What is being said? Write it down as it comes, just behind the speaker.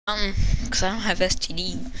Cause I don't have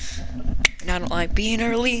STD, and I don't like being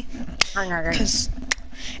early. Cause,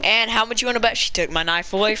 and how much you wanna bet she took my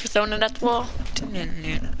knife away for throwing it at the wall?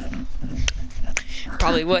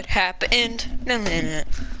 Probably what happened.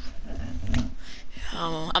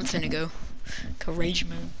 Oh, I'm finna go rage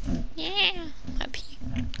mode. Yeah,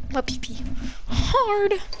 my pee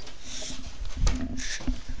hard.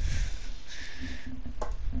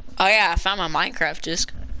 Oh yeah, I found my Minecraft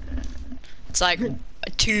disc. It's like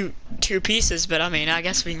two pieces, but I mean, I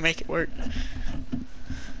guess we can make it work.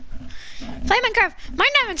 Play Minecraft,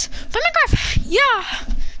 Minecraft, play Minecraft, yeah.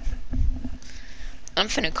 I'm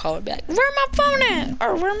finna call her back. Where my phone at?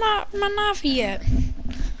 Or where my knife at?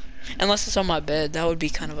 Unless it's on my bed, that would be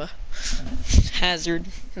kind of a hazard.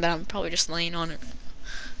 But I'm probably just laying on it.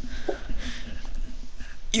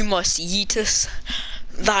 You must eat us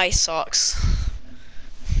thy socks.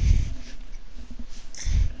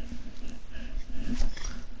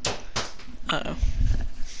 Uh-oh.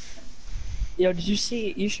 Yo, did you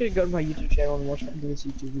see? You should go to my YouTube channel and watch my newest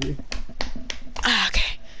YouTube video. Ah,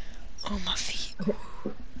 okay. Oh, my feet.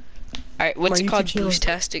 Alright, what's it called?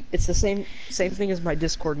 Boostastic. It's the same thing as my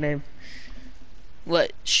Discord name.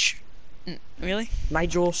 What? Really?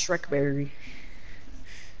 Nigel Shrekberry.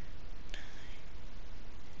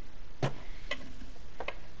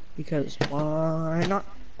 Because why not?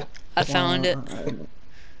 I found it.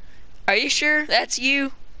 Are you sure that's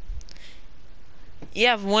you? You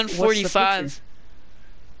have 145.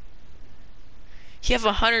 You have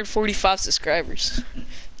 145 subscribers.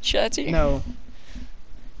 Sure that's you? No.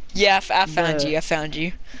 Yeah, I found you. I found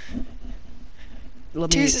you.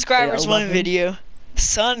 2 subscribers, 1 video.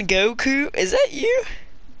 Son Goku, is that you?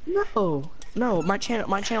 No. My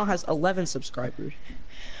channel has 11 subscribers.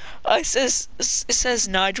 It says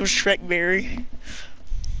Nigel Shrekberry.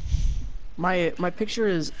 My picture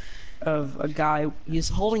is of a guy. He's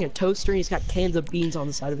holding a toaster and he's got cans of beans on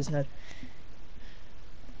the side of his head.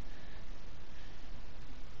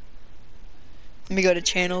 Let me go to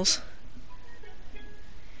channels.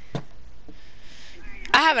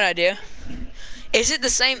 I have an idea. Is it the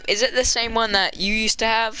same one that you used to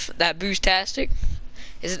have? That Boostastic?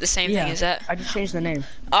 Is it the same thing as that? I just changed the name.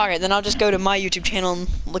 Alright, then I'll just go to my YouTube channel and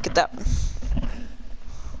look at that one.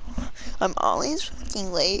 I'm always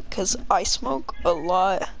fucking late because I smoke a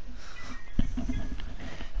lot.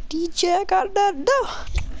 DJ, I got that dough.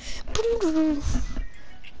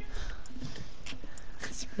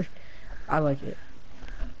 I like it.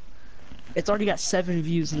 It's already got 7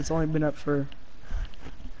 views and it's only been up for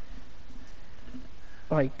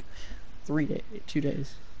like 2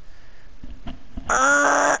 days.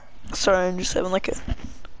 Sorry, I'm just having like a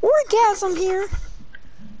orgasm here.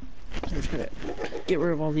 I'm just gonna get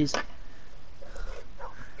rid of all these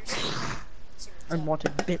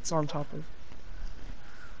unwanted bits on top of.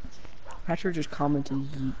 Patrick just commented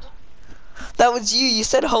yeet. That was you. You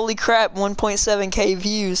said holy crap, 1.7k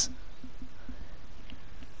views.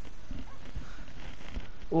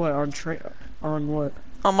 What on what?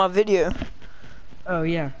 On my video. Oh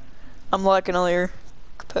yeah. I'm liking all your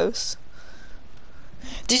posts.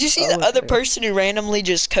 Did you see the other person who randomly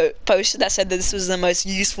just posted that said that this was the most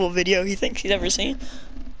useful video he thinks he's ever seen?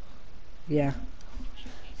 Yeah.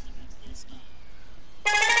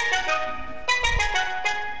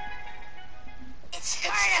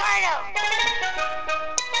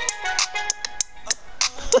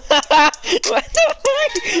 What the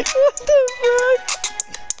fuck? What the fuck?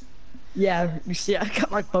 Yeah, you see, I got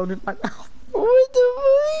my phone in my mouth. What the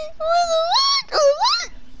fuck? What the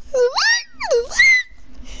fuck? What the fuck?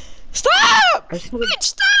 Stop! Bitch,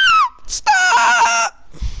 stop! Stop!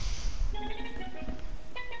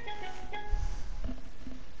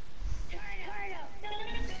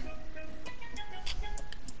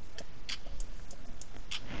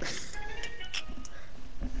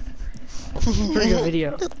 Pretty good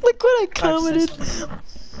video. Look what I commented.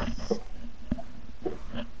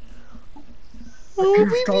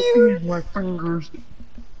 Oh, my fingers.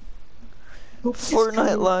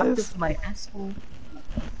 Fortnite Live. My asshole.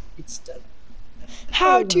 It's done.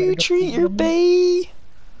 How to treat your bae.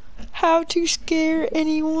 How to scare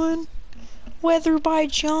anyone. Weather by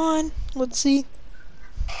John. Let's see.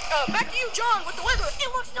 Back to you, John, with the weather. It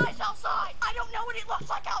looks nice outside. I don't know what it looks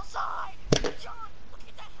like outside. John, look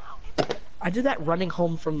at that house. I did that running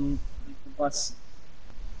home from the bus.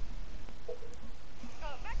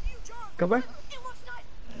 Back to you, John. Go back. It looks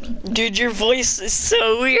nice. Dude, your voice is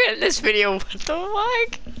so weird in this video. What the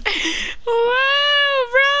fuck? Wow,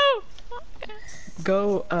 bro.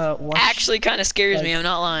 Go, watch. Actually kind of scares me, I'm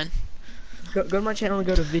not lying. Go to my channel and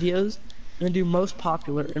go to videos, and then do most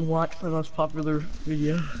popular, and watch my most popular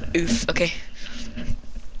video. Oof, okay.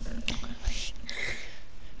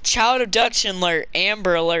 child abduction alert,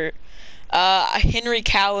 Amber alert. Henry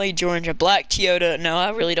Cali, Georgia, Black Toyota. No, I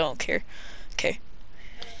really don't care. Okay.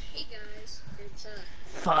 Hey guys, it's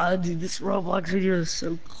Fuck, dude, this Roblox video is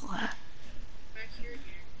so class. back here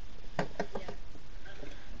again. Yeah.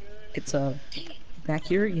 It's back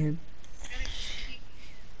here again.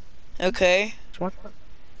 Okay.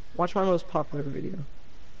 Watch my most popular video.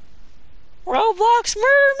 Roblox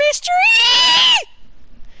murder mystery!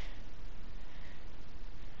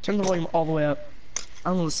 Turn the volume all the way up. I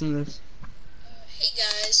don't listen to this. Hey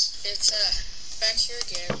guys, it's back here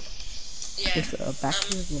again. Yeah. It's back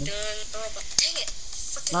here again. Doing Roblox. Dang it!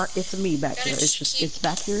 Frickin' Not it's me back Gotta here. It's just just keep- it's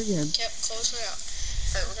back here again. kept closing out.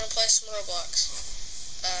 Alright, we're gonna play some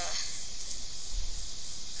Roblox.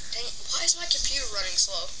 Dang it, why is my computer running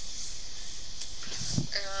slow?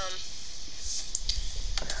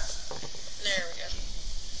 There we go.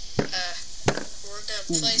 We're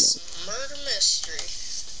gonna play some murder mystery.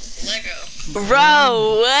 Lego.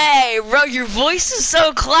 Bro, hey, bro, your voice is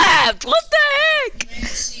so clapped. What the heck? You guys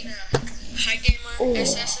seen High Gamer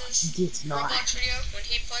SS's It's not. Roblox video when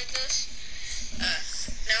he played this?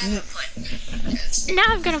 Now I'm gonna play it. 'Cause Now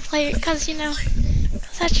I'm gonna play it because, you know,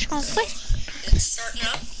 because I just want to play. it's starting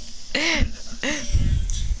up. And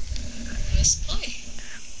let's play.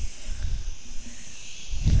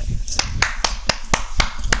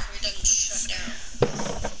 Hopefully it doesn't shut down.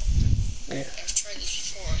 I've tried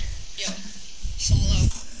this before. Yo,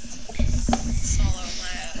 follow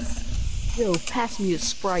my Yo, pass me a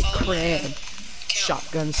Sprite cran. account.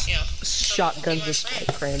 Shotguns. Yeah. Shotguns Be my a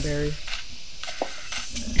Sprite cranberry.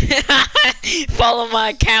 Follow my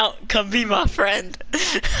account. Come be my friend.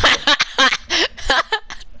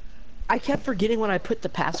 I kept forgetting what I put the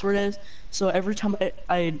password as, so every time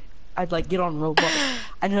I'd like get on Roblox,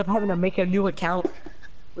 I ended up having to make a new account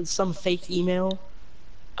with some fake email.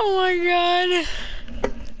 Oh my god.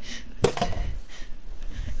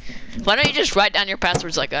 Why don't you just write down your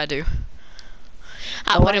passwords like I do?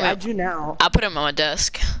 I Oh, put 'em I in- do now. I put them on my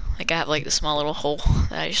desk. Like I have like the small little hole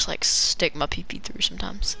that I just like stick my pee through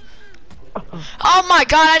sometimes. Oh my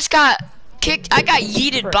god, I just got kicked. I got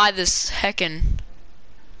yeeted by this heckin'.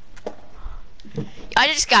 I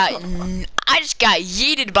just got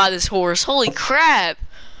yeeted by this horse. Holy crap.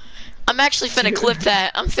 I'm actually finna clip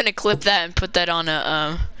that. I'm finna clip that and put that on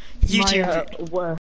a YouTube. My,